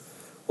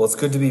Well, it's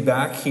good to be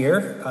back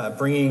here,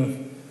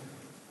 bringing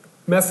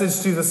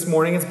message to you this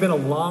morning. It's been a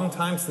long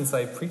time since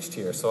I preached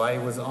here, so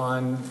it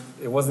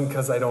wasn't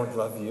because I don't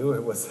love you, I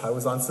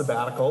was on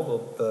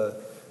sabbatical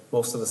the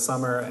most of the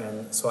summer,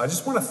 and so I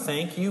just want to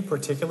thank you,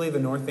 particularly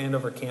the North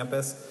Andover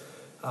campus,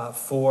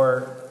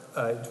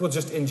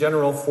 just in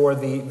general for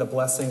the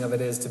blessing of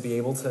it is to be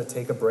able to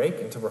take a break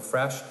and to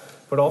refresh,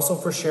 but also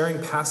for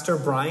sharing Pastor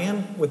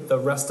Brian with the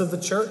rest of the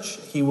church.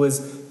 He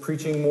was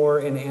preaching more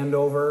in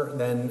Andover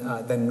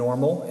than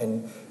normal,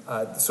 and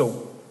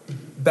so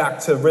back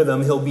to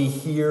rhythm. He'll be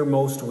here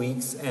most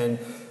weeks,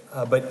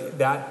 but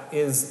that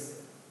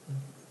is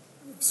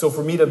so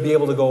for me to be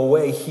able to go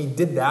away. He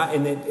did that,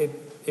 and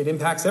it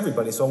impacts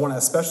everybody. So I want to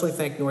especially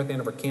thank North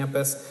Andover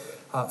campus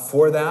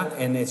for that,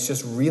 and it's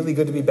just really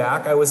good to be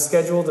back. I was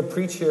scheduled to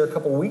preach here a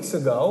couple weeks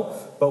ago,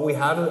 but we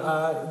had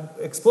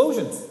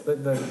explosions.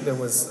 There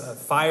was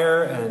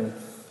fire, and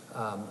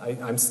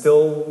I'm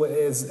still,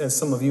 as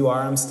some of you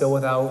are, I'm still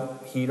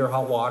without heat or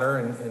hot water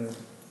and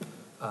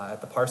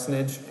at the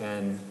parsonage,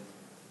 and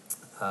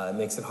it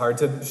makes it hard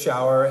to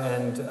shower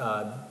and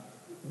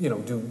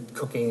do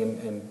cooking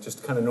and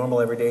just kind of normal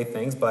everyday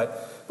things.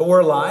 But we're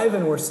alive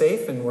and we're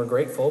safe and we're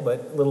grateful,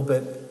 but a little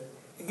bit.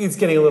 It's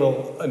getting a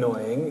little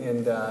annoying,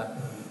 and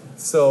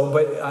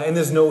and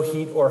there's no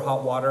heat or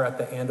hot water at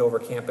the Andover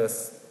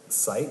campus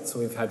site, so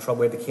we've had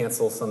trouble. We had to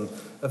cancel some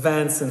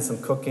events and some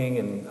cooking,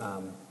 and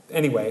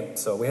anyway,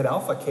 so we had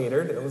Alpha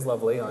catered. It was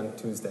lovely on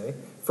Tuesday.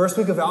 First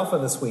week of Alpha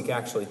this week,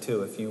 actually,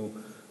 too, if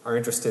you are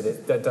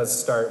interested. That does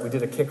start. We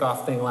did a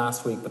kickoff thing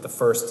last week, but the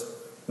first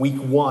week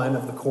one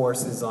of the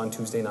course is on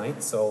Tuesday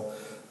night, so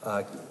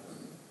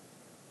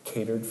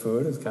catered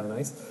food is kind of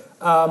nice.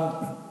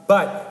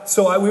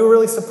 We were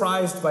really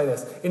surprised by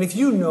this. And if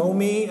you know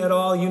me at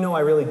all, you know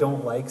I really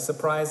don't like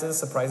surprises.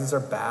 Surprises are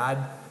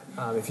bad.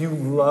 If you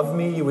love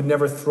me, you would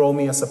never throw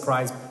me a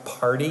surprise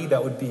party.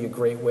 That would be a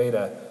great way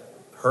to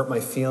hurt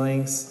my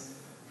feelings.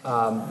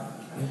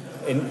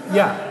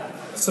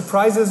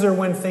 Surprises are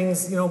when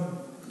things,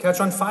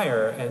 catch on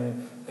fire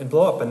and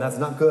blow up, and that's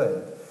not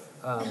good.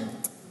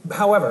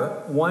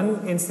 However,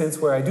 one instance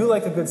where I do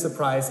like a good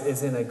surprise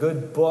is in a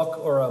good book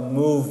or a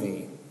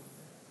movie.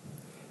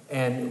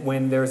 And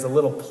when there's a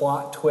little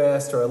plot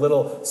twist or a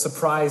little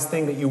surprise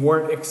thing that you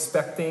weren't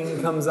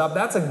expecting comes up,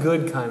 that's a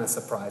good kind of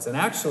surprise. And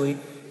actually,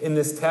 in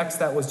this text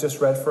that was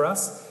just read for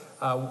us,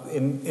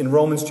 in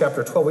Romans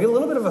chapter 12, we had a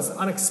little bit of an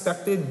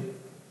unexpected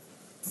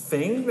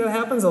thing that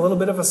happens, a little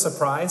bit of a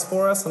surprise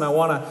for us. And I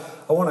want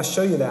to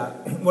show you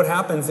that, what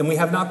happens. And we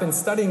have not been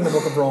studying the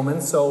book of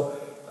Romans, so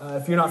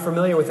if you're not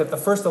familiar with it, the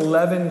first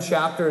 11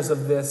 chapters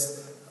of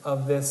this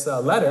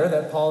letter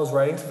that Paul is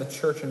writing to the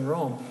church in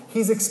Rome,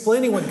 he's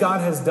explaining what God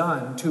has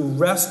done to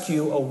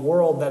rescue a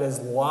world that is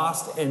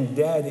lost and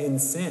dead in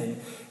sin,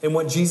 and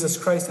what Jesus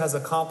Christ has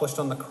accomplished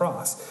on the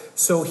cross.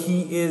 So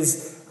he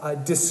is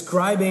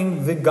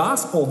describing the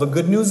gospel, the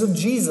good news of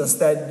Jesus,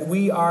 that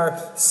we are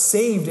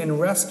saved and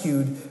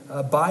rescued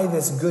by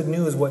this good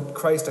news, what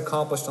Christ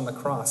accomplished on the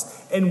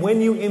cross. And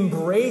when you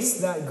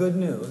embrace that good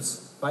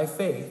news by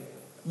faith,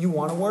 you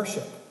want to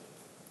worship.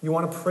 You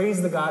want to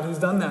praise the God who's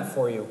done that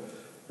for you.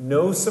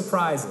 No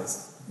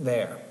surprises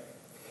there.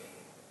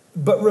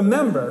 But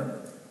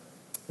remember,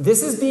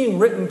 this is being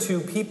written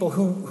to people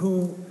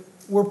who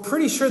were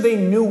pretty sure they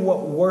knew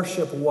what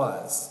worship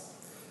was.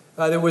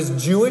 There was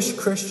Jewish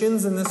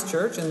Christians in this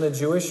church, and the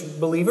Jewish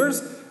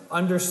believers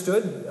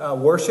understood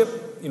worship.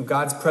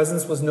 God's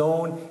presence was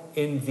known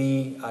in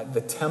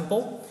the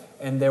temple.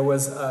 And there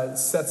was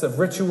sets of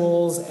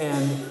rituals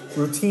and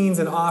routines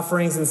and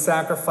offerings and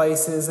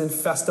sacrifices and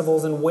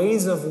festivals and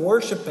ways of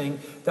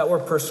worshiping that were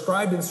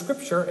prescribed in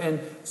Scripture.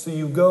 And so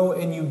you go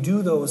and you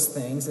do those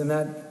things, and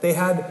that they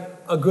had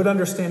a good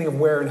understanding of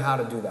where and how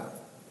to do that.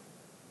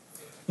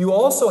 You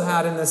also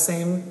had in the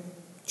same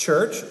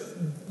church,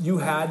 you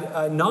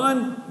had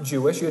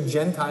non-Jewish, you had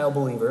Gentile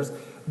believers.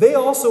 They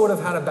also would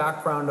have had a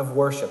background of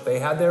worship. They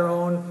had their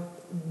own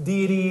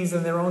deities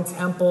and their own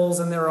temples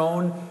and their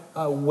own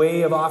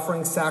way of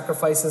offering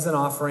sacrifices and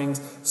offerings,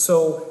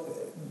 so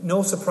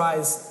no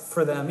surprise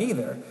for them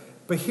either.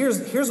 But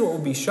here's what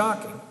would be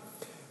shocking.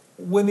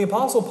 When the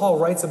Apostle Paul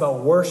writes about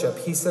worship,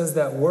 he says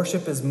that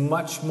worship is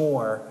much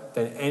more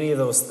than any of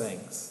those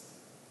things.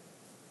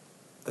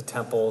 The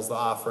temples, the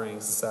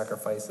offerings, the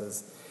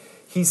sacrifices.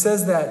 He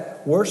says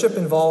that worship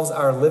involves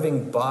our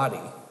living body.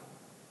 And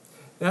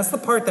that's the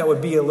part that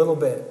would be a little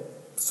bit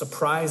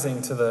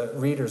surprising to the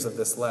readers of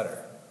this letter.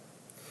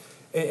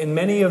 In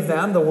many of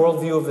them, the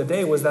worldview of the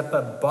day was that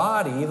the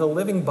body, the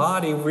living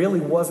body, really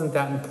wasn't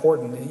that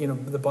important.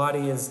 The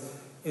body is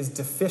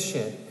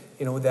deficient.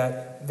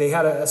 That they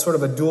had a sort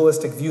of a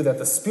dualistic view that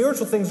the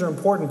spiritual things are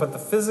important, but the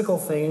physical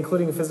thing,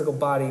 including the physical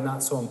body,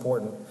 not so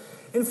important.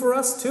 And for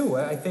us too,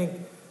 I think,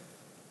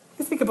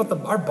 you think about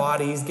our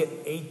bodies get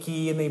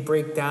achy and they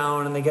break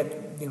down and they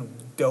get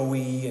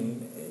doughy,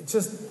 and it's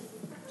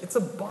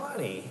a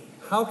body.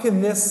 How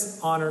can this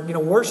honor,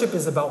 worship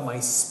is about my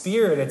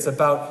spirit. It's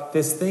about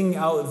this thing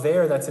out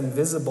there that's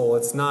invisible.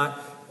 It's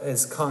not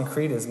as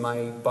concrete as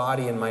my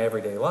body in my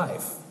everyday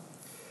life.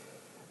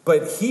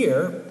 But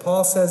here,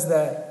 Paul says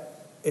that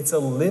it's a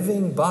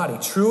living body.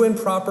 True and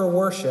proper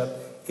worship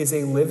is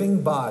a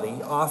living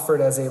body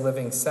offered as a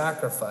living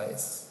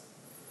sacrifice.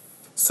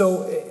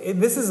 So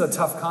this is a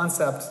tough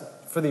concept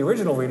for the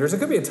original readers. It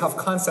could be a tough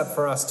concept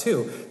for us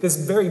too. This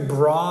very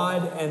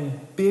broad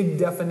and big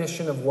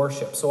definition of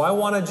worship. So I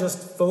want to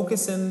just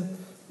focus in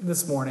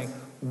this morning.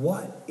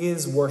 What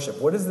is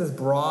worship? What is this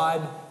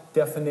broad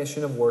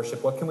definition of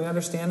worship? What can we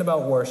understand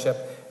about worship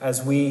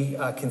as we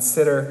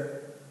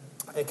consider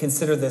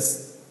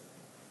this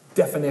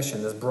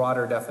definition, this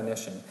broader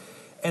definition?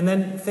 And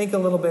then think a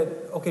little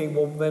bit, okay,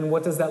 well then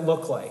what does that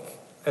look like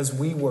as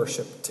we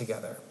worship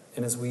together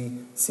and as we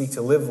seek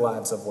to live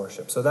lives of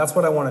worship? So that's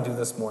what I want to do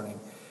this morning.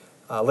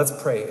 Let's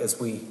pray as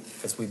we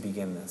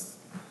begin this.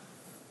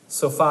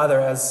 So Father,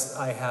 as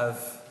I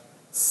have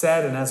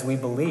said and as we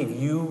believe,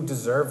 you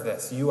deserve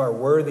this. You are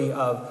worthy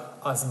of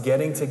us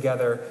getting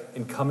together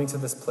and coming to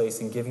this place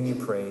and giving you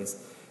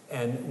praise.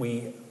 And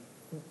we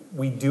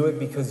do it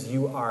because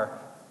you are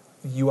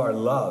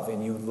love,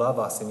 and you love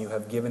us, and you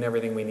have given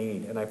everything we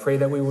need. And I pray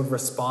that we would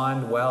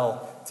respond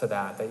well to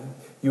that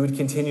you would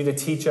continue to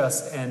teach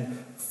us and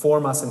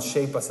form us and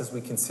shape us as we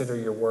consider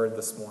your word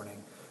this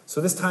morning.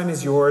 So this time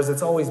is yours.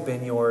 It's always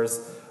been yours,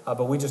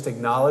 but we just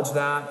acknowledge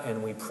that,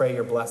 and we pray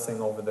your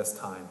blessing over this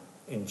time.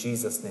 In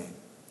Jesus' name,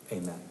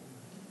 amen.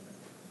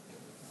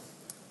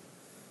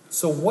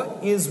 So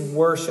what is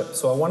worship?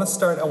 So I want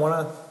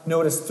to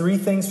notice three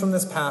things from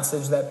this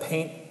passage that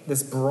paint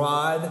this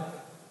broad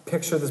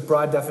picture, this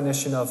broad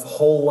definition of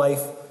whole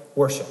life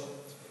worship.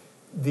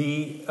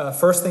 The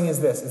first thing is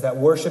that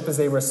worship is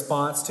a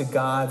response to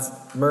God's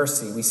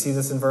mercy. We see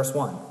this in verse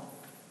 1.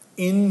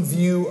 In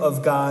view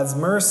of God's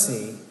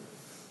mercy,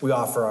 we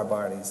offer our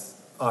bodies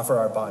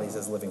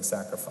as living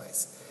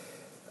sacrifice.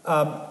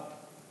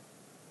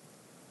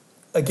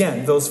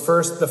 Again, the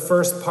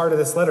first part of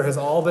this letter has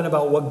all been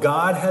about what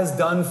God has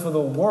done for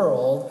the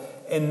world,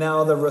 and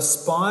now the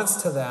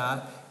response to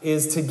that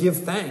is to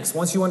give thanks.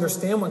 Once you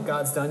understand what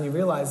God's done, you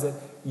realize that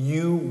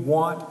you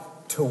want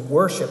to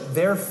worship.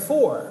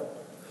 Therefore,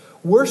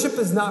 worship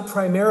is not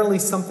primarily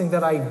something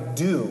that I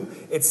do.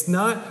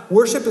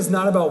 Worship is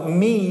not about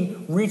me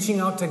reaching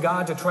out to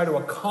God to try to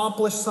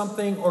accomplish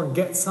something or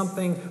get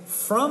something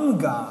from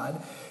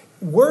God.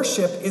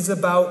 Worship is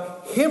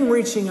about him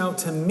reaching out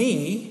to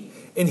me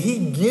and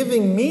he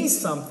giving me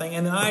something,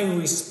 and then I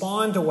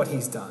respond to what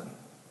he's done.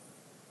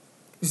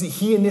 You see,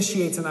 he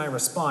initiates and I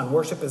respond.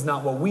 Worship is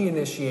not what we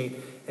initiate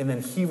and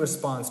then he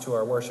responds to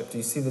our worship. Do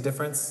you see the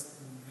difference?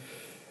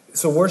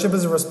 So worship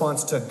is a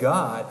response to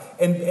God.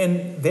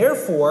 And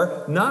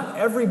therefore, not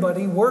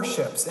everybody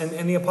worships.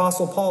 And the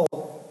Apostle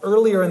Paul,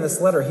 earlier in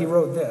this letter, he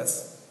wrote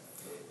this.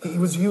 He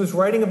was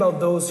writing about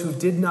those who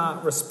did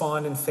not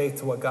respond in faith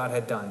to what God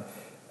had done.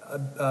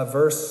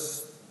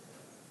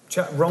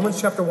 Romans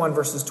chapter 1,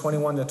 verses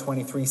 21 to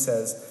 23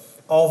 says,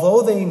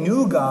 although they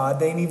knew God,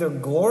 they neither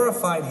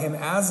glorified him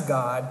as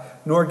God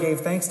nor gave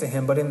thanks to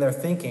him, but in their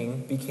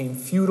thinking became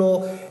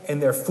futile, and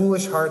their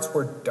foolish hearts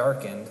were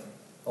darkened.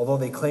 Although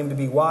they claimed to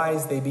be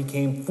wise, they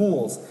became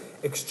fools,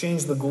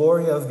 exchanged the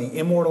glory of the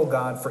immortal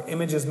God for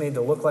images made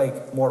to look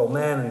like mortal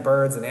men and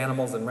birds and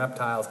animals and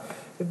reptiles.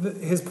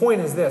 His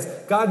point is this: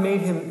 God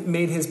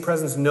made his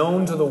presence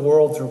known to the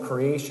world through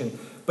creation,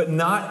 but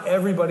not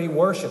everybody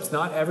worships.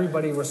 Not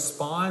everybody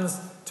responds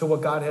to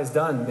what God has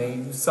done.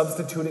 They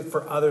substitute it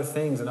for other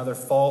things and other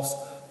false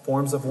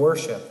forms of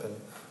worship. And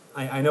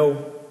I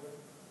know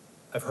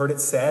I've heard it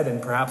said, and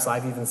perhaps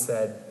I've even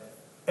said,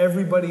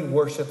 everybody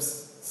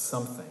worships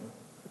something,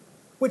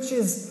 which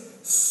is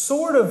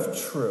sort of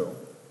true.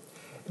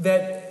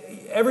 That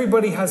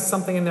everybody has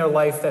something in their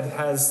life that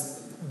has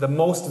the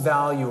most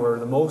value or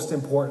the most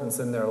importance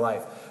in their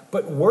life.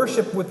 But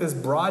worship with this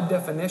broad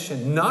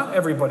definition, not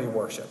everybody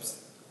worships.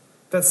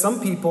 That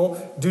some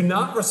people do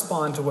not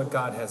respond to what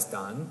God has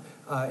done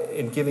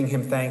in giving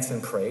him thanks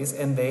and praise,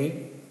 and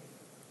they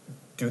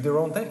do their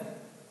own thing.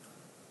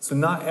 So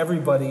not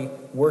everybody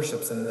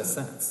worships in this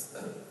sense,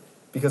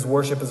 because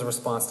worship is a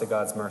response to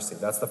God's mercy.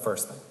 That's the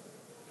first thing.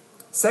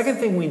 Second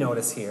thing we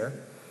notice here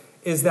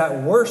is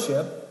that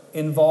worship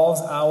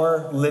involves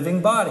our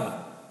living body.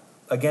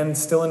 Again,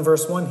 still in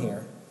verse 1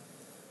 here.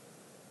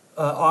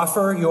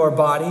 Offer your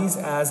bodies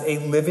as a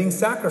living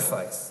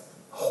sacrifice.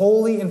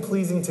 Holy and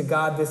pleasing to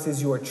God, this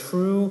is your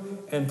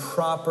true and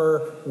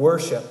proper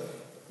worship.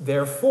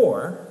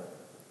 Therefore,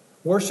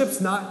 worship's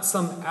not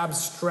some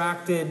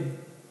abstracted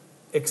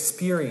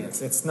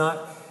experience. It's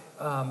not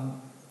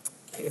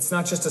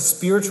just a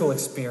spiritual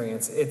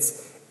experience.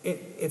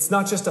 It's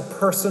not just a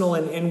personal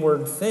and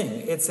inward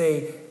thing. It's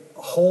a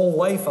whole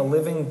life, a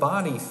living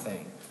body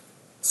thing.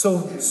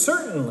 So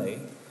certainly,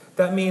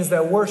 that means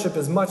that worship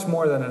is much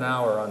more than an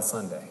hour on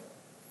Sunday.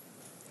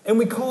 And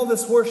we call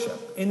this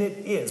worship, and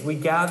it is. We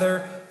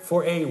gather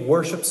for a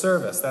worship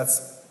service.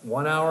 That's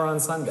 1 hour on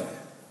Sunday,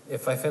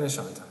 if I finish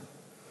on time.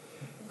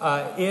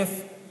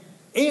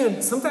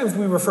 And sometimes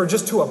we refer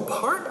just to a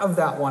part of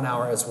that 1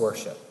 hour as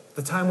worship,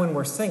 the time when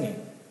we're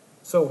singing.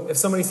 So if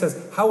somebody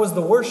says, how was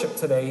the worship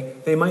today?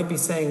 They might be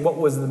saying, what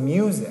was the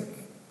music?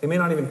 They may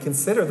not even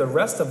consider the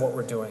rest of what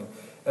we're doing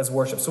as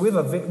worship. So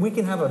we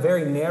can have a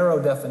very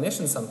narrow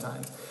definition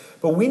sometimes.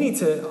 But we need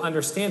to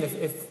understand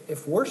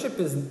if worship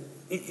is,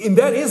 and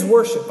that is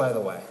worship, by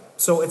the way.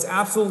 So it's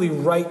absolutely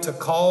right to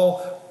call,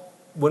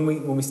 when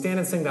we stand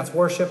and sing, that's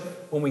worship.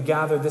 When we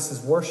gather, this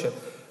is worship.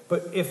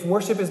 But if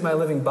worship is my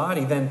living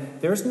body, then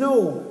there's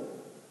no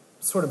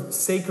sort of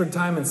sacred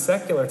time and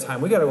secular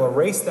time. We got to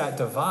erase that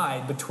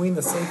divide between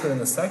the sacred and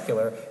the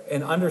secular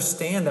and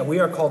understand that we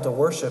are called to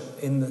worship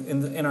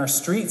in our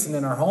streets and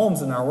in our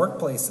homes and our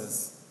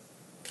workplaces.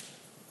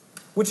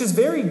 Which is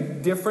very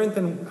different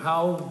than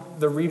how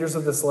the readers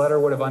of this letter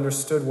would have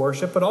understood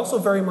worship, but also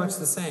very much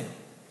the same.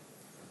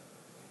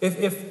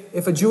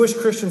 If a Jewish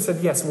Christian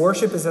said, yes,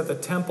 worship is at the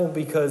temple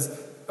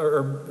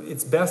or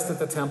it's best at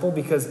the temple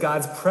because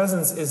God's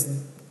presence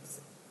is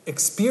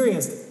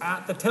experienced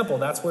at the temple.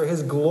 That's where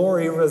his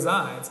glory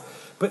resides.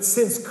 But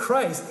since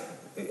Christ,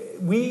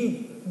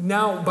 we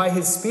now, by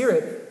his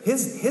Spirit,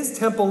 his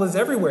temple is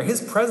everywhere. His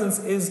presence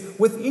is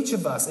with each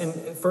of us. And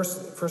 1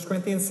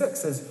 Corinthians 6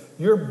 says,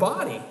 your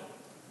body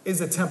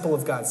is a temple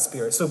of God's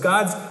Spirit. So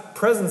God's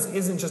presence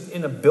isn't just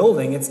in a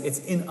building, it's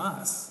in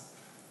us.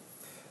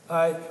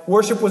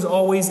 Worship was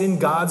always in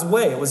God's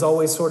way. It was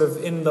always sort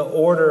of in the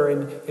order,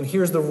 and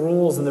here's the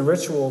rules and the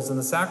rituals and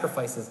the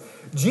sacrifices.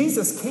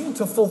 Jesus came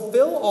to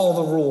fulfill all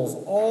the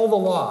rules, all the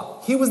law.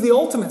 He was the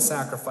ultimate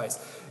sacrifice.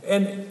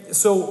 And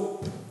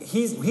so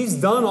he's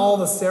done all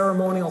the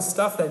ceremonial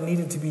stuff that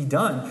needed to be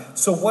done.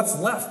 So what's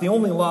left? The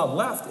only law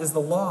left is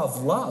the law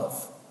of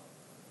love.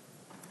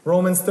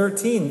 Romans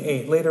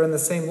 13:8, later in the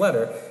same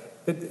letter,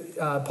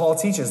 Paul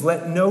teaches,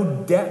 let no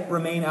debt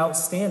remain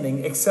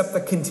outstanding except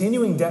the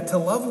continuing debt to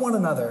love one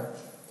another.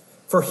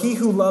 For he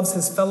who loves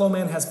his fellow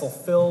man has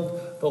fulfilled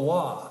the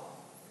law.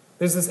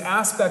 There's this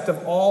aspect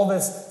of all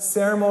this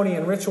ceremony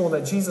and ritual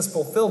that Jesus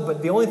fulfilled,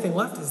 but the only thing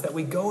left is that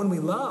we go and we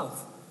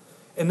love.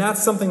 And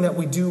that's something that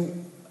we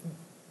do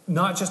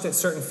not just at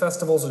certain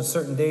festivals or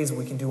certain days,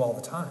 we can do all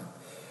the time.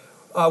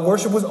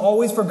 Worship was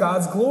always for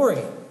God's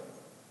glory.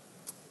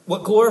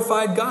 What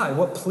glorified God?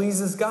 What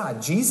pleases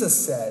God?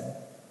 Jesus said,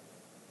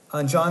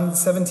 on John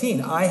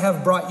 17, I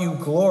have brought you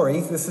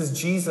glory. This is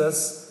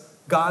Jesus,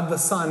 God the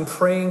Son,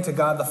 praying to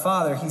God the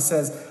Father. He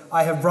says,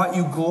 I have brought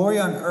you glory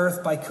on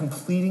earth by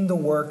completing the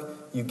work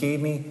you gave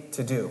me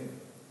to do.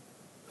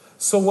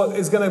 So what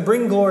is going to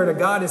bring glory to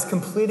God is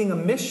completing a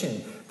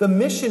mission. The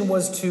mission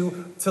was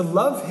to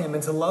love him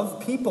and to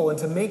love people and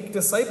to make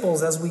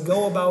disciples as we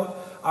go about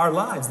our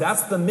lives.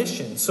 That's the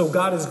mission. So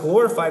God is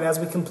glorified as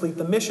we complete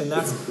the mission.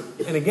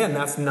 And again,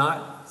 that's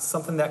not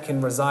something that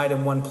can reside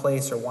in one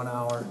place or 1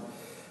 hour.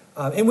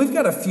 And we've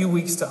got a few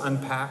weeks to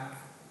unpack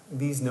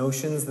these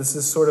notions. This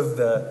is sort of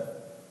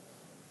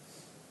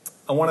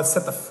I want to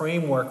set the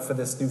framework for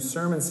this new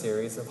sermon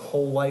series of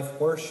whole life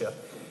worship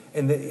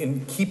and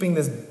in keeping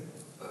this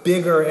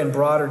bigger and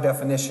broader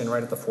definition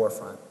right at the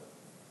forefront.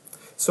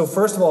 So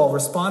first of all,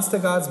 response to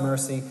God's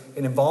mercy,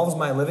 it involves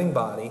my living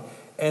body.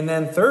 And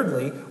then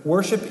thirdly,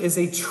 worship is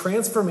a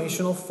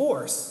transformational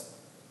force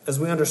as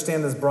we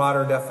understand this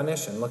broader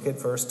definition. Look at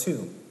verse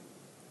 2.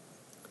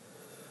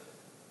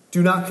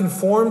 Do not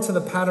conform to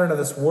the pattern of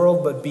this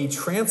world, but be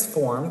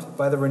transformed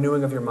by the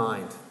renewing of your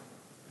mind.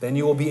 Then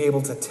you will be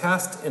able to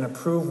test and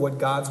approve what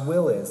God's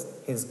will is,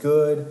 his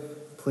good,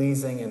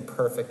 pleasing, and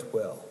perfect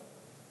will.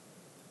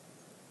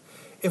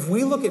 If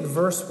we look at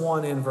verse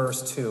 1 and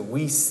verse 2,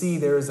 we see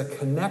there is a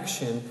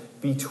connection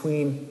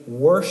between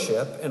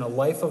worship and a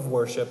life of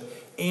worship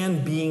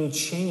and being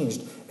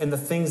changed and the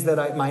things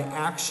that my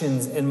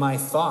actions and my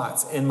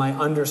thoughts and my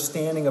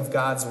understanding of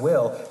God's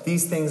will,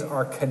 these things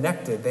are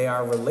connected. They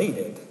are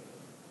related.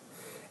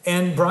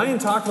 And Brian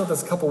talked about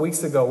this a couple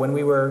weeks ago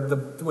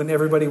when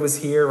everybody was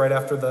here right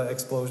after the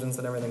explosions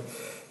and everything.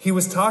 He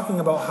was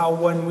talking about how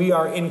when we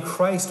are in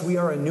Christ, we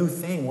are a new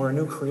thing. We're a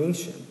new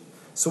creation.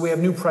 So we have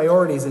new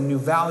priorities and new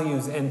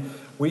values, and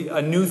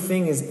a new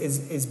thing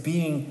is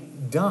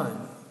being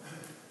done.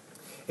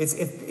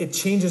 It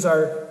changes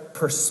our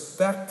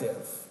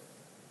perspective.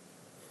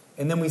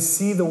 And then we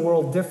see the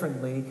world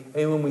differently,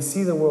 and when we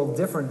see the world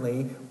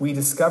differently, we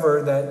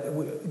discover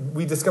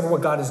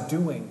what God is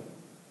doing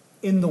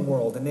in the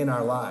world and in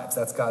our lives.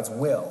 That's God's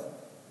will.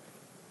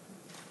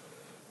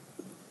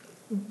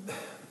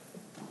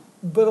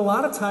 But a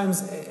lot of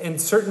times,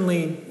 and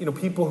certainly,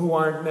 people who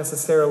aren't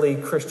necessarily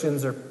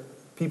Christians or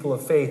people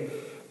of faith,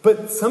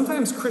 but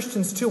sometimes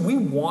Christians too, we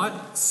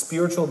want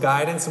spiritual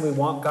guidance and we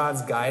want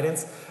God's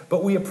guidance,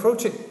 but we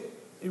approach it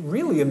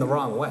really in the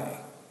wrong way.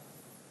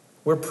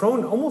 We're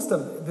prone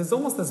there's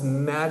almost this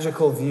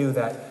magical view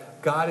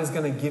that God is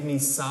going to give me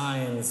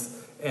signs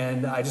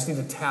and I just need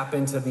to tap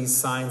into these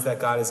signs that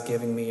God is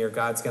giving me, or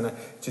God's going to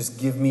just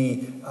give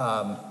me,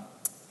 God's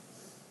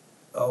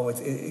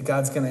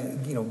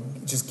going to,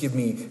 just give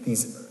me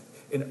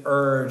an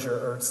urge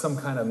or some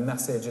kind of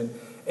message.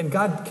 And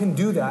God can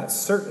do that,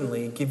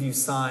 certainly, give you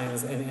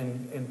signs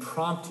and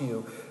prompt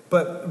you.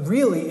 But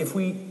really, if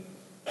we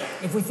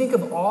think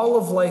of all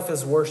of life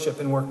as worship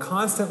and we're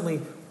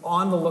constantly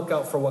on the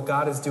lookout for what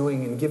God is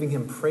doing and giving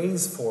him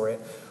praise for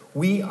it,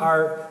 we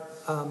are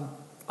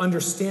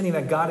understanding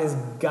that God is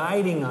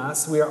guiding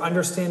us. We are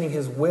understanding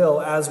his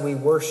will as we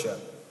worship.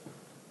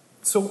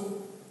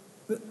 So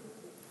let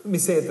me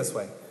say it this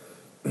way.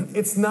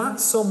 It's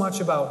not so much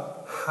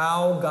about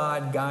how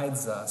God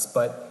guides us,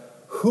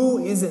 but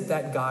who is it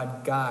that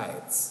God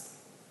guides?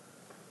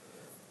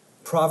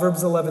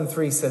 Proverbs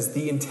 11:3 says,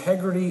 "The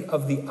integrity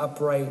of the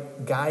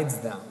upright guides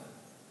them."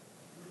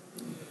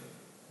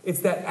 It's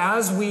that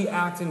as we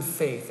act in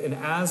faith and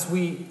as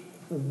we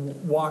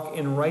walk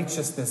in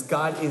righteousness,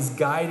 God is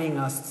guiding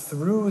us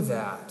through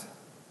that.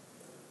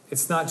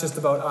 It's not just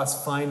about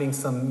us finding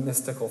some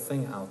mystical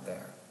thing out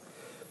there.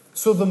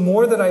 So the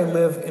more that I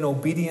live an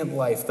obedient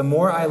life, the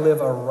more I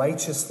live a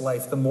righteous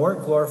life, the more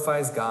it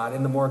glorifies God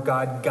and the more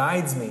God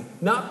guides me.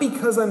 Not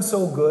because I'm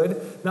so good,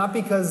 not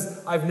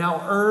because I've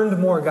now earned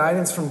more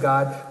guidance from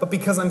God, but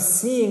because I'm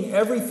seeing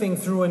everything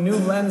through a new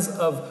lens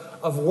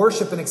of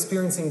worship and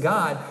experiencing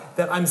God,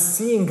 that I'm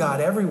seeing God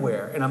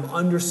everywhere and I'm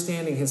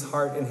understanding his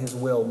heart and his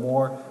will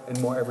more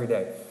and more every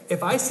day.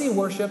 If I see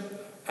worship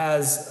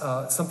as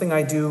something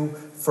I do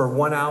for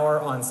 1 hour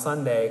on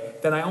Sunday,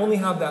 then I only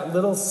have that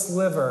little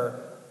sliver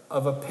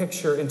of a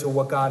picture into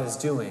what God is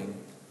doing.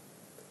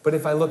 But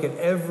if I look at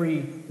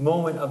every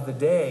moment of the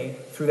day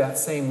through that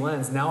same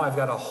lens, now I've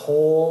got a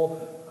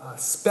whole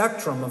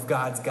spectrum of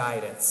God's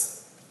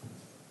guidance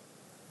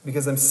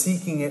because I'm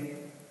seeking it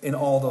in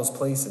all those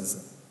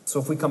places.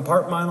 So if we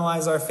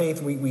compartmentalize our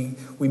faith, we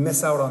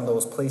miss out on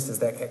those places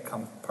that get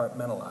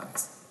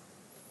compartmentalized.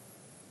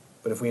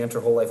 But if we enter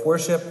whole life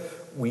worship,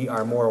 we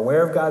are more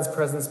aware of God's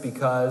presence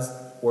because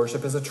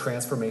worship is a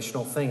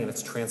transformational thing and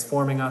it's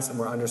transforming us and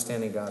we're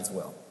understanding God's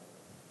will.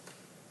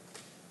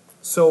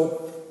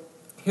 So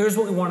here's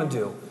what we want to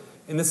do,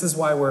 and this is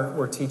why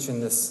we're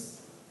teaching this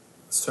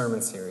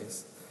sermon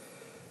series.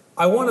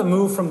 I want to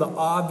move from the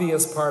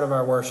obvious part of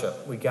our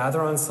worship. We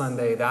gather on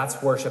Sunday,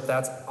 that's worship,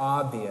 that's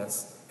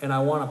obvious, and I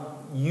want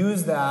to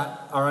use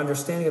that, our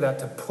understanding of that,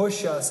 to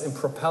push us and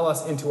propel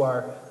us into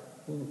our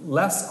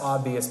less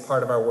obvious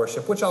part of our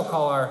worship, which I'll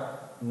call our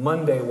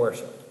Monday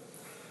worship.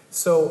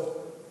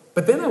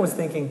 But then I was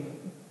thinking,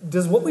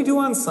 does what we do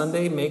on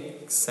Sunday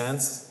make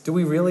sense? Do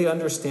we really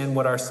understand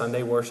what our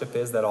Sunday worship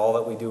is, that all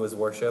that we do is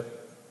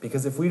worship?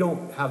 Because if we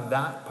don't have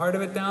that part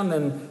of it down,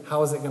 then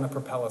how is it going to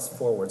propel us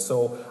forward?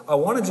 So I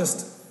want to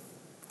just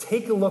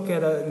take a look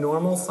at a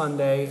normal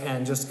Sunday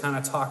and just kind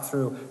of talk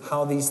through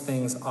how these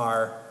things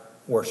are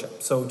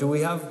worship. So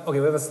we have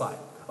a slide.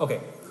 Okay,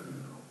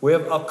 we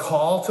have a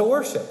call to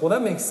worship. Well,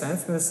 that makes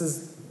sense. And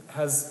this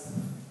has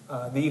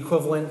the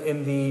equivalent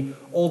in the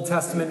Old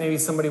Testament. Maybe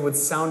somebody would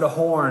sound a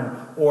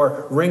horn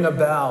or ring a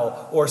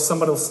bell, or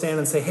somebody will stand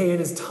and say, hey,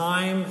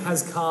 time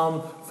has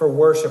come for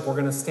worship. We're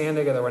going to stand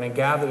together. We're going to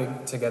gather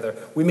together.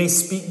 We may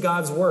speak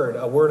God's word,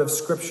 a word of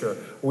scripture.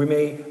 We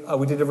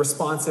did a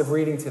responsive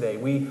reading today.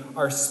 We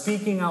are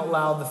speaking out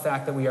loud the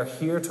fact that we are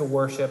here to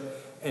worship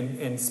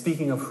and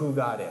speaking of who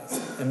God is.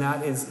 And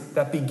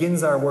that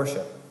begins our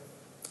worship.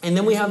 And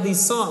then we have these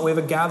songs. We have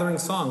a gathering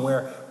song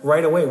where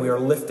right away we are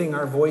lifting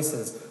our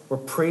voices. We're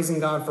praising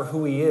God for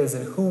who he is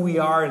and who we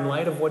are in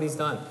light of what he's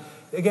done.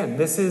 Again,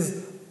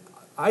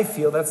 I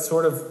feel that's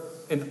sort of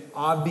an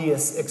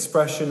obvious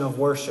expression of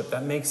worship.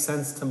 That makes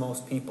sense to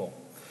most people.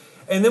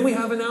 And then we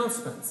have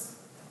announcements.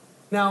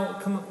 Now,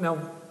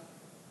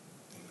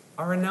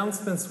 are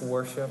announcements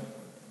worship?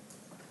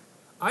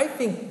 I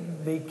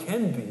think they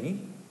can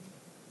be.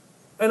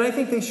 And I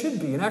think they should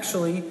be. And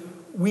actually,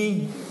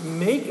 we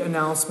make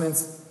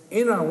announcements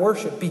in our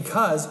worship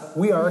because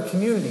we are a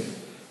community.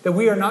 That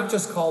we are not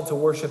just called to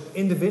worship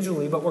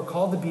individually, but we're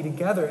called to be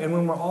together. And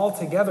when we're all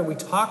together, we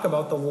talk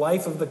about the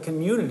life of the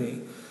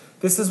community.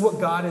 This is what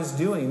God is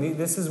doing.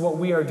 This is what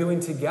we are doing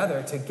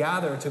together, to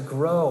gather, to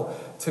grow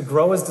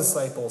as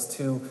disciples,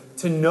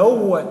 to know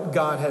what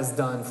God has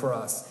done for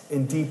us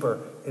in deeper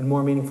and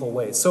more meaningful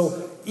ways.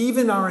 So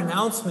even our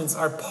announcements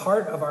are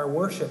part of our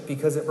worship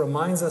because it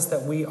reminds us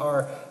that we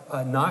are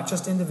not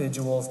just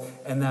individuals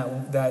and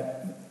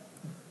that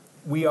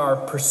we are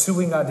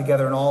pursuing God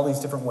together in all these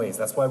different ways.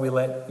 That's why we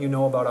let you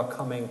know about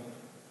upcoming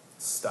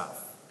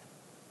stuff.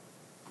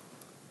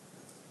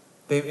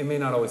 It may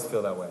not always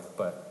feel that way,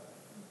 but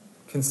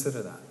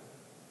consider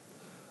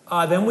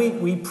that. Then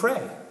we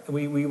pray.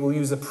 We will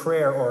use a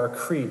prayer or a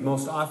creed.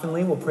 Most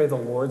oftenly, we'll pray the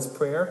Lord's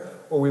Prayer,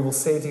 or we will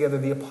say together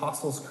the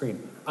Apostles' Creed.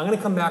 I'm going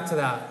to come back to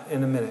that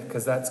in a minute,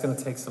 because that's going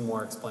to take some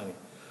more explaining.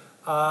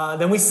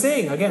 Then we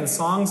sing, again,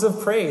 songs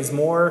of praise,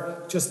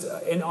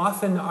 and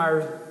often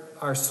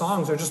our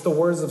songs are just the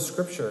words of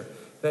Scripture,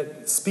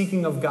 that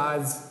speaking of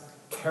God's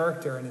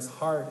character and his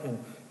heart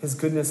and his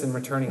goodness and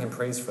returning him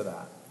praise for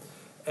that.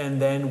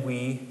 And then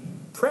we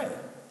pray.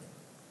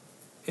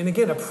 And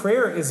again, a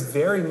prayer is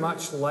very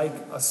much like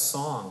a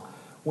song.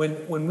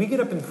 When we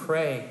get up and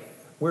pray,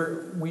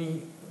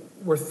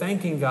 we're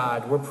thanking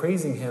God, we're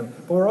praising him,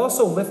 but we're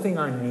also lifting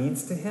our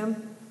needs to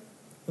him.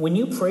 When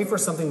you pray for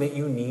something that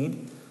you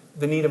need,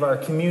 the need of our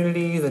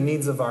community, the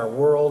needs of our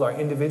world, our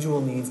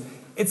individual needs,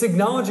 it's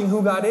acknowledging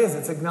who God is.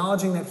 It's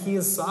acknowledging that he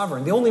is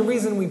sovereign. The only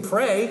reason we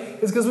pray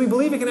is because we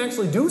believe he can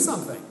actually do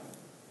something.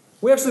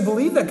 We actually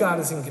believe that God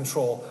is in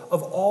control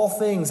of all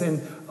things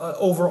and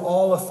over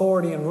all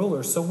authority and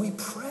rulers. So we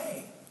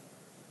pray.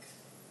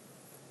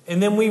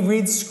 And then we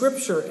read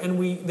Scripture,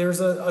 and there's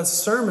a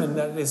sermon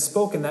that is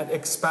spoken that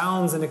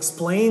expounds and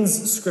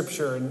explains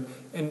Scripture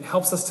and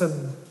helps us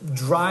to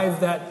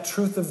drive that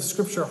truth of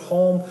Scripture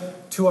home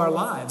to our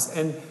lives.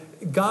 And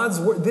God's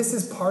word, this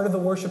is part of the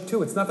worship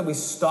too. It's not that we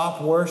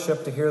stop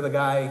worship to hear the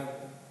guy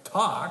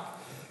talk.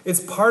 It's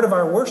part of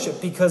our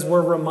worship because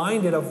we're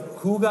reminded of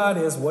who God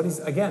is, what he's,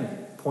 again,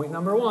 point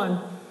number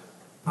one,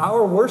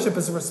 our worship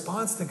is a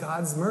response to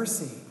God's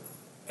mercy.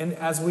 And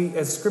as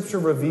Scripture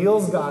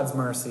reveals God's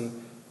mercy,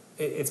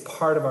 it's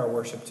part of our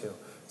worship too.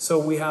 So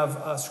we have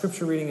a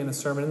Scripture reading and a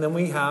sermon, and then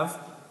we have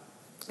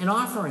an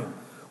offering.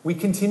 We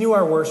continue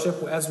our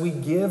worship as we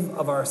give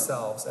of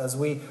ourselves, as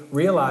we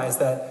realize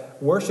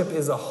that worship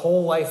is a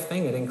whole life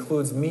thing. It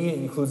includes me, it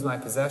includes my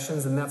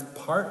possessions, and that's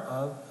part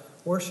of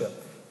worship.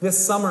 This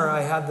summer,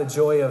 I had the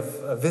joy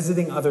of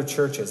visiting other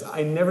churches.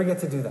 I never get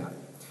to do that.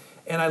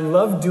 And I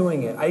love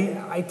doing it.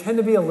 I tend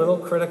to be a little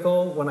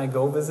critical when I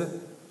go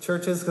visit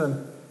churches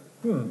because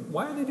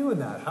why are they doing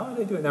that? How are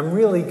they doing it? And I'm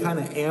really kind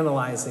of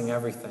analyzing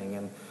everything,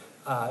 and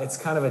it's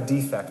kind of a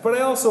defect. But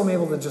I also am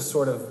able to just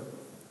sort of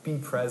be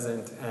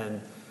present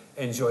and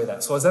enjoy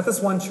that. So I was at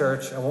this one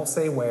church, I won't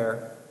say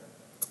where,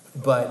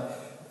 but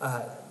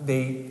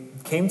they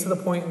came to the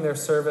point in their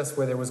service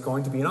where there was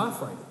going to be an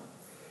offering.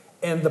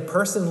 And the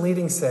person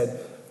leading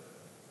said,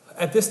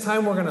 at this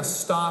time we're going to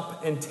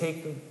stop and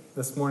take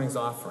this morning's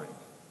offering.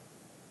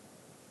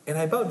 And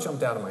I about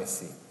jumped out of my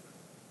seat.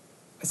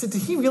 I said,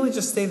 did he really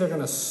just say they're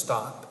going to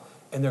stop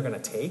and they're going to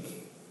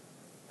take?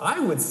 I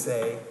would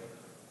say,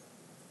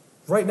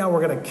 right now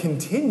we're going to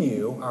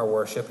continue our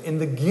worship in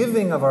the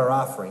giving of our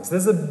offerings.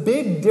 There's a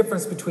big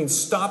difference between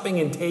stopping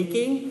and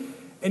taking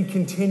and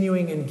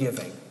continuing and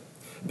giving.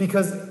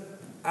 Because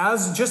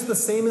as just the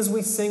same as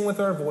we sing with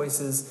our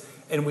voices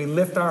and we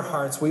lift our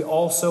hearts, we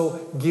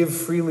also give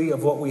freely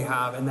of what we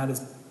have, and that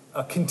is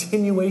a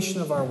continuation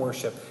of our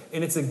worship,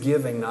 and it's a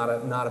giving, not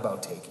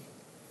about taking.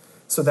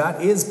 So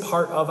that is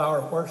part of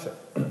our worship.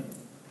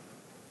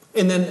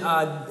 And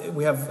then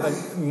we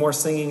have more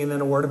singing and then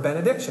a word of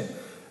benediction.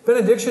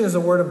 Benediction is a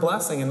word of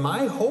blessing, and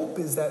my hope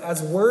is that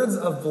as words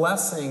of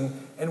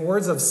blessing and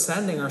words of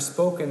sending are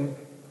spoken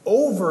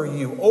over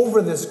you,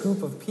 over this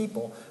group of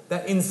people,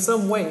 that in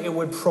some way it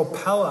would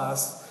propel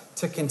us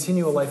to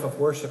continue a life of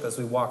worship as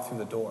we walk through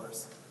the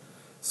doors.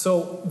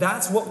 So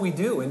that's what we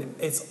do, and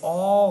it's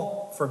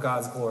all for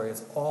God's glory.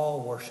 It's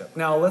all worship.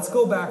 Now let's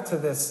go back to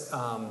this,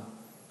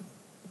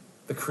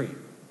 the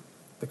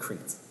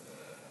creeds.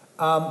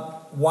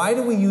 Why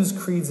do we use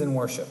creeds in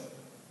worship?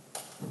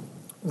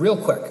 Real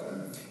quick.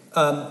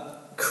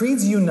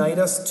 Creeds unite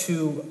us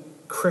to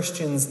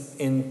Christians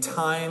in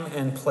time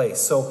and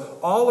place. So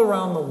all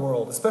around the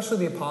world,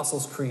 especially the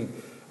Apostles' Creed,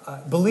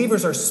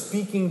 believers are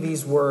speaking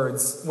these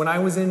words. When I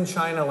was in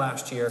China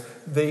last year,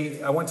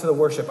 I went to the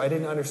worship. I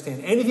didn't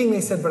understand anything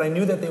they said, but I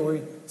knew that they were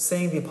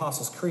saying the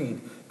Apostles'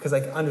 Creed because I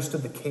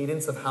understood the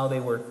cadence of how they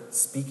were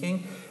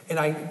speaking.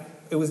 And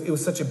it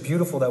was such a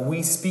beautiful that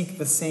we speak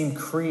the same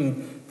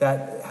creed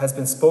that has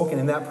been spoken.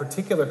 And that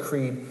particular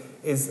creed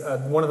is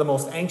one of the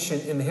most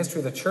ancient in the history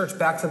of the church,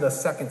 back to the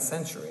 2nd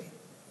century.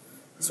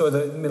 So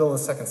the middle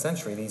of the 2nd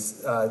century,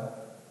 these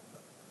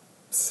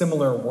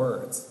similar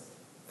words.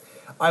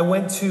 I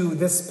went to,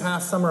 this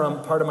past summer,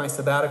 on part of my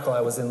sabbatical,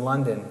 I was in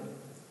London.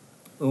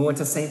 We went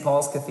to St.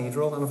 Paul's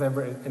Cathedral. I don't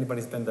know if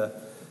anybody's been to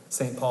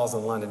St. Paul's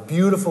in London.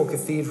 Beautiful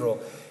cathedral.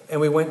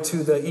 And we went to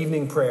the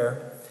evening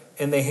prayer,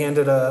 and they had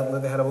a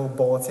little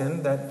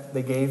bulletin that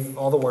they gave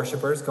all the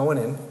worshipers going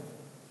in.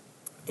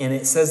 And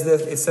it said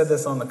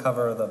this on the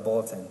cover of the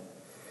bulletin.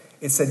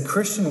 It said,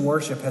 Christian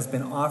worship has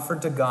been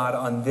offered to God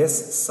on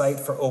this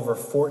site for over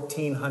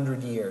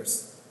 1,400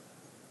 years.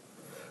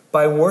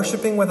 By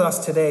worshiping with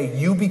us today,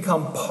 you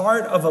become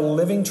part of a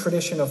living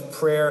tradition of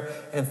prayer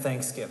and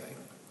thanksgiving.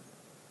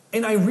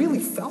 And I really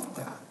felt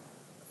that.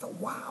 I thought,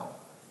 wow,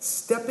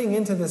 stepping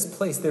into this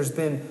place, there's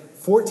been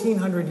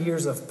 1,400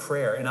 years of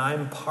prayer, and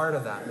I'm part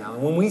of that now.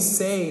 And when we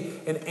say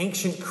an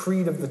ancient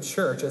creed of the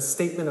church, a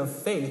statement of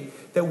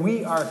faith, that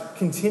we are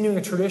continuing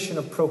a tradition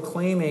of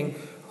proclaiming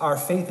our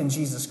faith in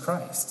Jesus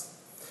Christ.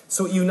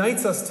 So it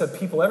unites us to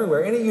people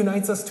everywhere, and it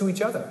unites us to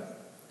each other.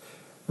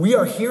 We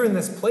are here in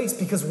this place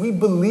because we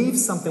believe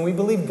something. We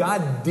believe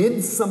God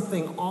did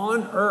something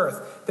on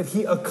earth, that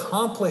he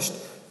accomplished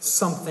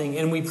something,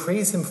 and we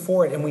praise him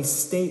for it, and we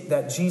state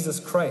that Jesus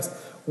Christ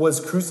was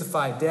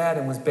crucified, dead,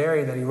 and was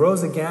buried, that he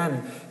rose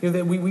again.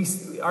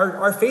 That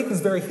our faith is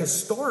very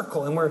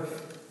historical, and we're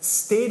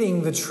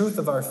stating the truth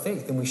of our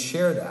faith, and we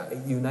share that.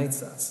 It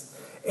unites us.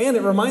 And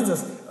it reminds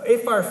us,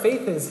 if our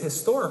faith is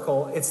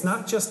historical, it's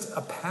not just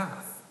a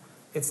path.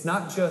 It's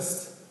not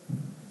just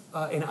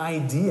an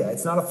idea.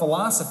 It's not a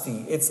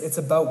philosophy. It's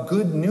about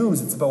good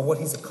news. It's about what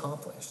he's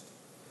accomplished.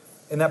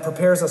 And that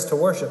prepares us to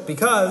worship,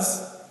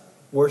 because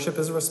worship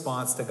is a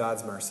response to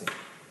God's mercy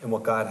and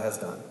what God has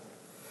done.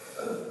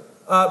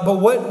 But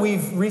what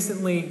we've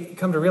recently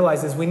come to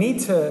realize is we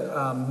need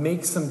to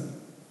make some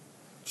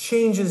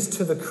changes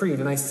to the creed.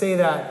 And I say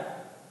that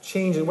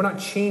we're not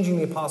changing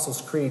the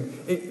Apostles' Creed.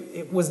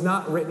 It was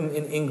not written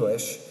in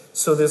English,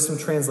 so there's some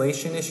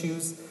translation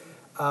issues.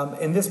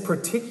 And this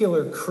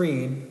particular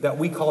creed that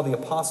we call the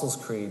Apostles'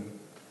 Creed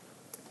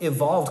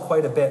evolved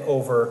quite a bit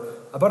over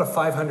about a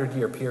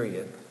 500-year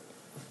period.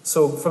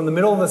 So from the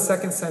middle of the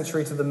 2nd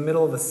century to the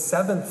middle of the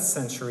 7th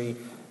century,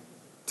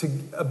 to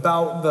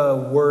about the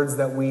words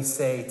that we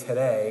say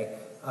today,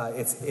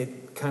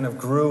 it kind of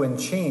grew and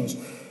changed.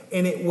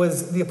 And it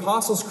was, the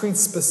Apostles' Creed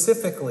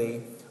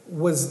specifically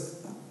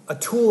was a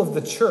tool of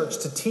the church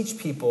to teach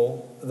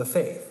people the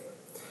faith.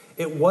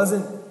 It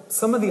wasn't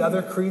some of the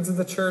other creeds of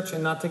the church,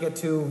 and not to get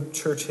too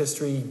church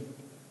history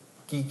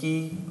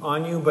geeky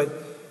on you, but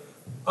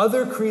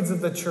other creeds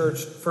of the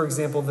church, for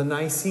example, the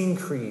Nicene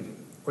Creed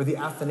or the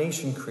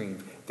Athanasian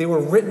Creed, they were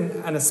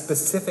written at a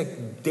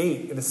specific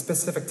date, at a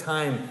specific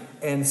time,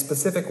 and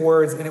specific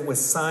words, and it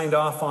was signed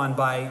off on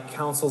by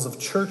councils of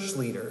church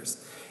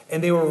leaders.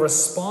 And they were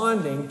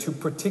responding to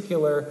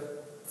particular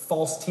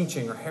false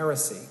teaching or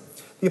heresy.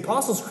 The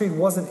Apostles' Creed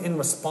wasn't in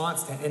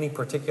response to any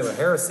particular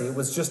heresy. It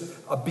was just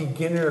a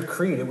beginner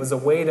creed. It was a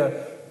way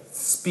to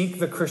speak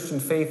the Christian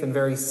faith in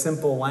very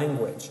simple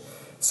language.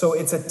 So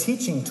it's a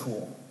teaching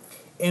tool.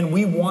 And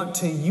we want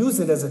to use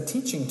it as a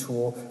teaching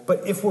tool,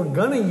 but if we're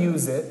going to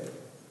use it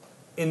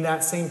in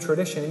that same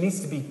tradition, it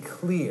needs to be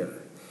clear.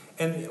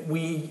 And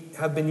we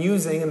have been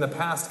using in the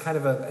past kind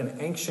of an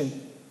ancient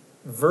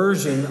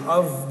version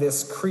of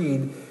this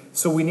creed,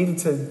 so we needed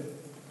to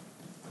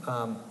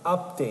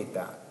update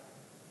that.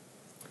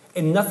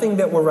 And nothing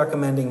that we're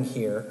recommending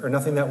here, or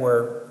nothing that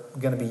we're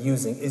going to be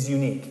using, is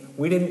unique.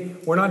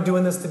 We're not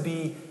doing this to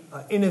be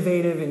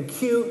innovative and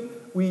cute.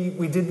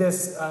 We did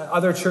this.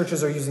 Other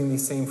churches are using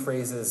these same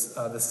phrases,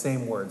 the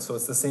same words, so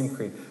it's the same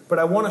creed. But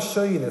I want to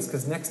show you this,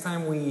 because next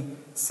time we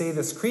say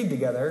this creed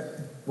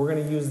together, we're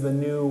going to use the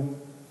new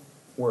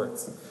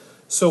words.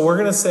 So we're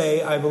going to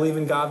say, I believe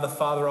in God the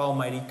Father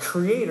Almighty,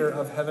 creator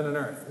of heaven and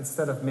earth,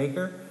 instead of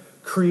maker.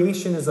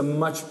 Creation is a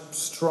much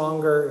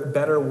stronger,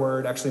 better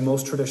word. Actually,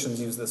 most traditions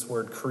use this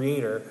word,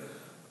 creator,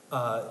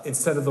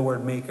 instead of the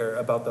word maker,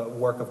 about the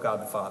work of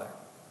God the Father.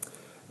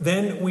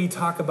 Then we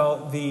talk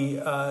about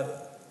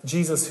the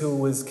Jesus who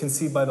was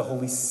conceived by the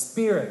Holy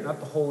Spirit, not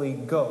the Holy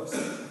Ghost.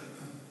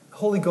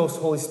 Holy Ghost,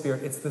 Holy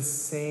Spirit, it's the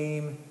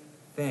same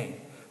thing.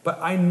 But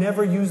I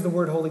never use the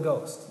word Holy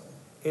Ghost.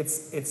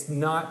 It's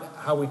not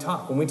how we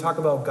talk. When we talk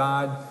about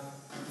God,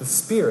 the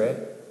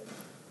Spirit,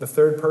 the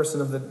third person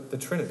of the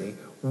Trinity,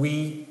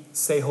 we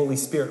say Holy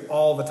Spirit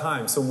all the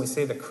time. So when we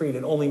say the creed,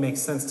 it only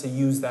makes sense to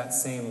use that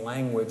same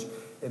language.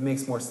 It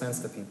makes more sense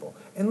to people.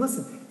 And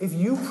listen, if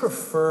you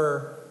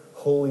prefer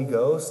Holy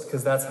Ghost,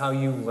 because that's how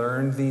you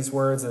learned these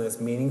words and it's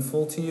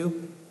meaningful to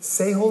you,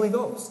 say Holy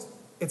Ghost.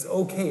 It's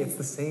okay. It's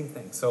the same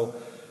thing. So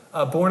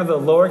born of the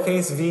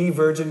lowercase v,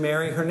 Virgin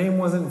Mary. Her name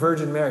wasn't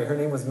Virgin Mary. Her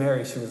name was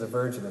Mary. She was a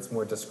virgin. It's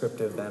more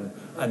descriptive than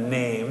a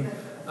name.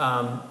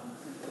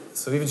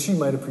 So even she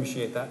might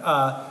appreciate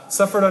that.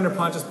 Suffered under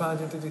Pontius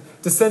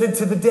Pilate, descended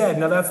to the dead.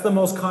 Now that's the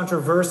most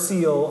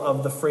controversial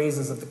of the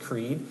phrases of the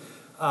creed.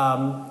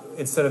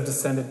 Instead of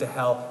descended to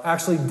hell.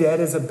 Actually,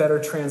 dead is a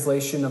better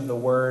translation of the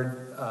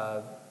word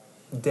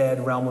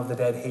dead, realm of the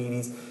dead,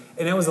 Hades.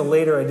 And it was a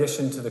later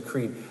addition to the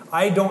creed.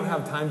 I don't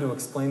have time to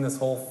explain this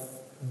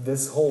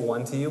whole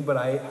one to you, but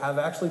I have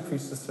actually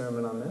preached a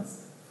sermon on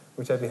this,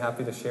 which I'd be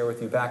happy to share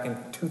with you back in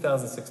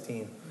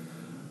 2016.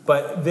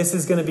 But this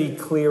is going to be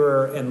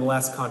clearer and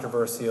less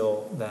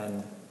controversial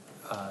than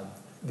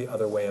the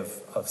other way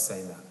of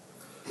saying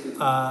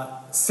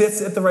that.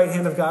 Sits at the right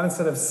hand of God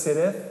instead of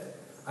sitteth.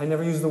 I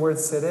never use the word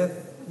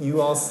sitteth.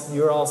 You're all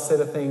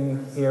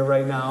sittething here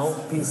right now,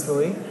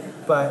 peacefully.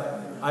 But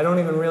I don't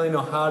even really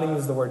know how to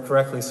use the word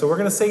correctly. So we're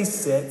going to say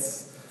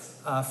sits.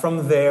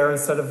 From there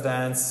instead of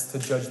thence, to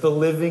judge the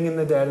living and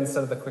the dead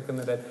instead of the quick and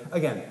the dead.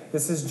 Again,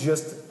 this is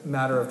just a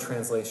matter of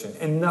translation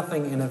and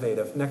nothing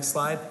innovative. Next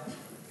slide.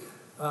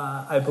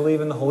 I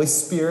believe in the Holy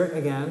Spirit,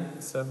 again,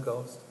 instead of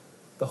ghost.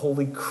 The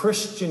Holy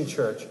Christian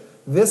Church.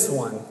 This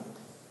one,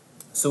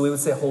 so we would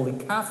say Holy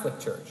Catholic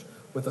Church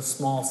with a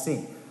small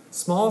c.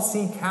 Small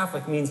c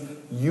Catholic means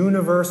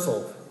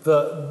universal.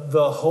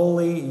 The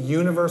holy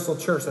universal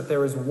church, that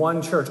there is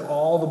one church.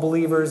 All the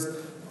believers,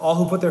 all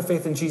who put their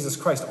faith in Jesus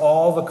Christ,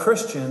 all the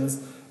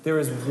Christians, there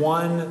is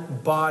one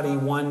body,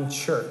 one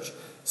church.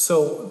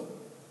 So,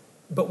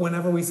 but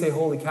whenever we say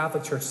Holy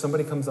Catholic Church,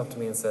 somebody comes up to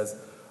me and says,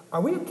 are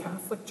we a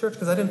Catholic church?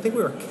 Because I didn't think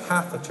we were a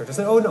Catholic church. I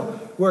said, oh no,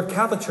 we're a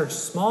Catholic church,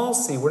 small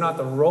c. We're not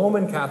the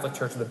Roman Catholic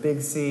Church, the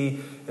big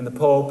C, and the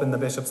Pope and the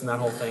bishops and that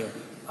whole thing.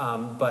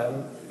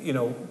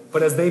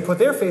 But as they put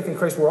their faith in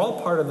Christ, we're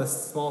all part of the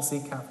small c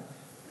Catholic.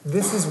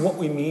 This is what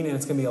we mean, and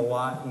it's going to be a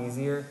lot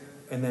easier.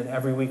 And then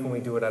every week when we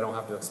do it, I don't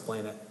have to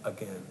explain it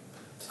again.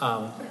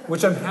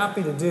 Which I'm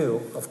happy to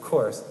do, of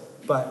course,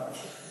 but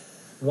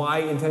why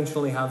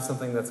intentionally have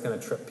something that's going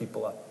to trip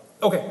people up?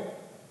 Okay.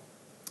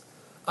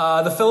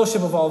 The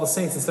fellowship of all the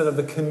saints instead of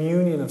the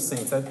communion of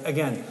saints.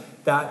 Again,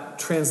 that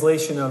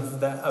translation of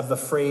the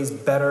phrase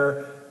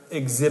better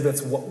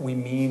exhibits what we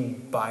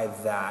mean by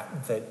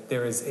that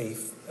there is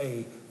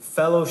a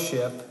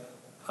fellowship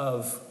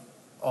of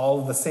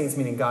all of the saints,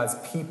 meaning God's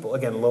people,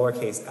 again,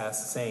 lowercase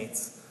s,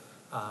 saints,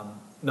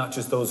 not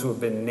just those who have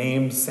been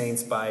named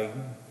saints by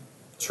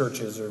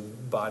churches or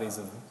bodies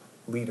of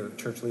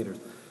church leaders.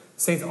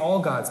 Saints, all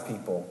God's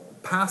people,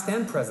 past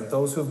and present,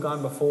 those who have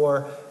gone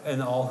before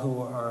and all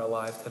who are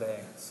alive today.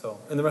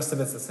 And the rest of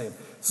it's the same.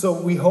 So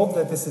we hope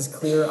that this is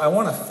clear. I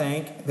want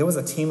to there was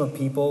a team of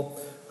people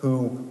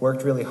who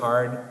worked really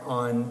hard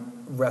on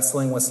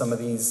wrestling with some of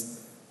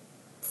these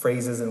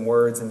phrases and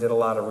words and did a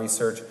lot of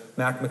research.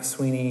 Mac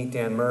McSweeney,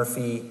 Dan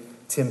Murphy,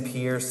 Tim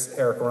Pierce,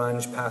 Eric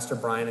Runge, Pastor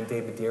Brian, and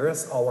David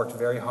Dearest all worked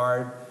very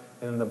hard.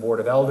 And the Board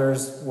of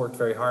Elders worked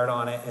very hard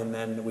on it. And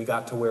then we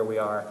got to where we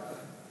are.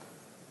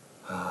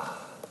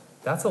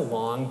 That's a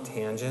long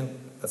tangent.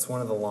 That's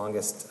one of the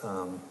longest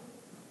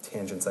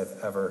tangents I've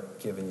ever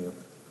given you.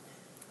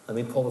 Let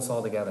me pull this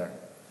all together.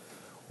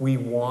 We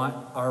want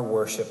our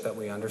worship that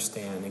we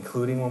understand,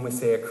 including when we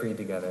say a creed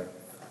together,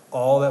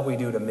 all that we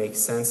do to make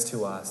sense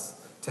to us,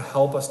 to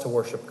help us to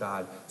worship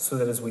God, so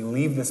that as we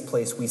leave this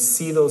place, we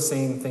see those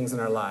same things in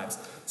our lives.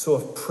 So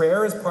if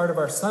prayer is part of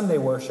our Sunday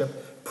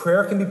worship,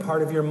 prayer can be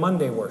part of your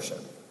Monday worship.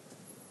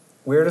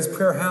 Where does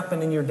prayer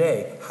happen in your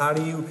day? How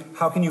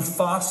can you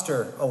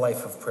foster a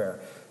life of prayer?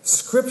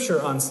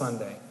 Scripture on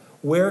Sunday.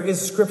 Where is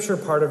Scripture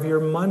part of your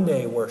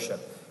Monday worship?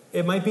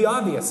 It might be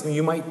obvious.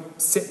 You might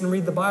sit and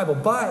read the Bible,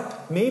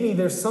 but maybe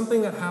there's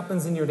something that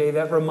happens in your day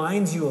that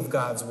reminds you of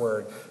God's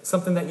Word,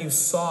 something that you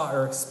saw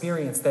or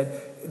experienced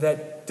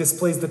that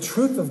displays the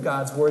truth of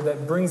God's Word,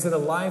 that brings it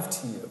alive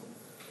to you.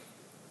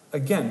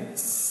 Again,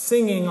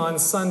 singing on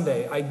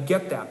Sunday, I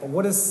get that, but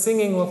what does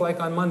singing look like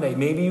on Monday?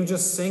 Maybe you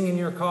just sing in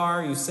your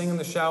car, you sing in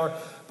the shower,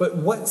 but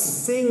what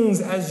sings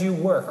as you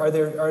work? Are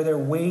there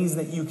ways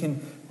that you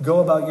can go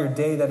about your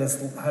day that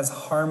has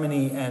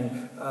harmony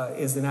and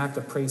is an act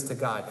of praise to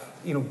God?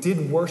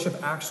 Did worship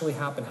actually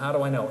happen? How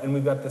do I know? And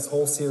we've got this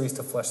whole series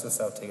to flesh this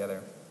out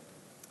together.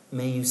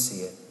 May you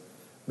see it.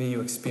 May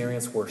you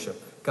experience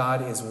worship.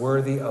 God is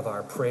worthy of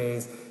our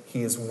praise.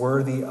 He is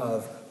worthy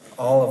of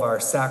all of our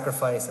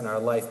sacrifice in our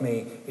life.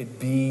 May it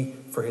be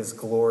for his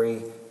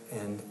glory,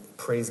 and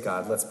praise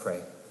God. Let's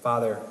pray.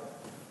 Father,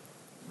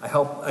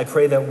 I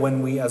pray that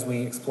as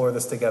we explore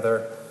this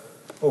together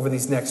over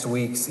these next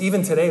weeks,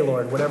 even today,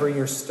 Lord, whatever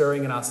you're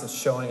stirring in us and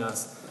showing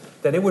us,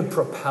 that it would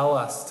propel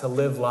us to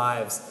live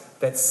lives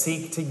that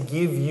seek to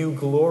give you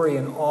glory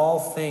in all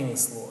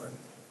things, Lord.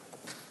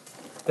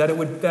 That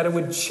it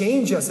would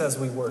change us as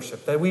we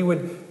worship, that we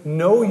would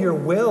know your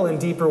will in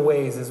deeper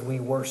ways as we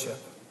worship,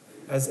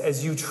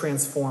 as you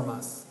transform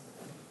us,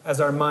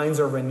 as our minds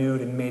are renewed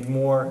and made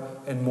more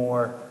and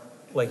more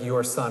like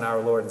your Son, our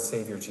Lord and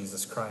Savior,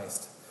 Jesus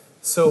Christ.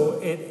 So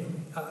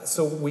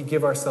we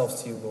give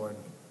ourselves to you, Lord.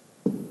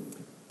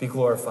 Be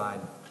glorified.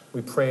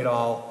 We pray it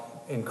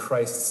all in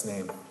Christ's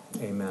name.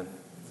 Amen.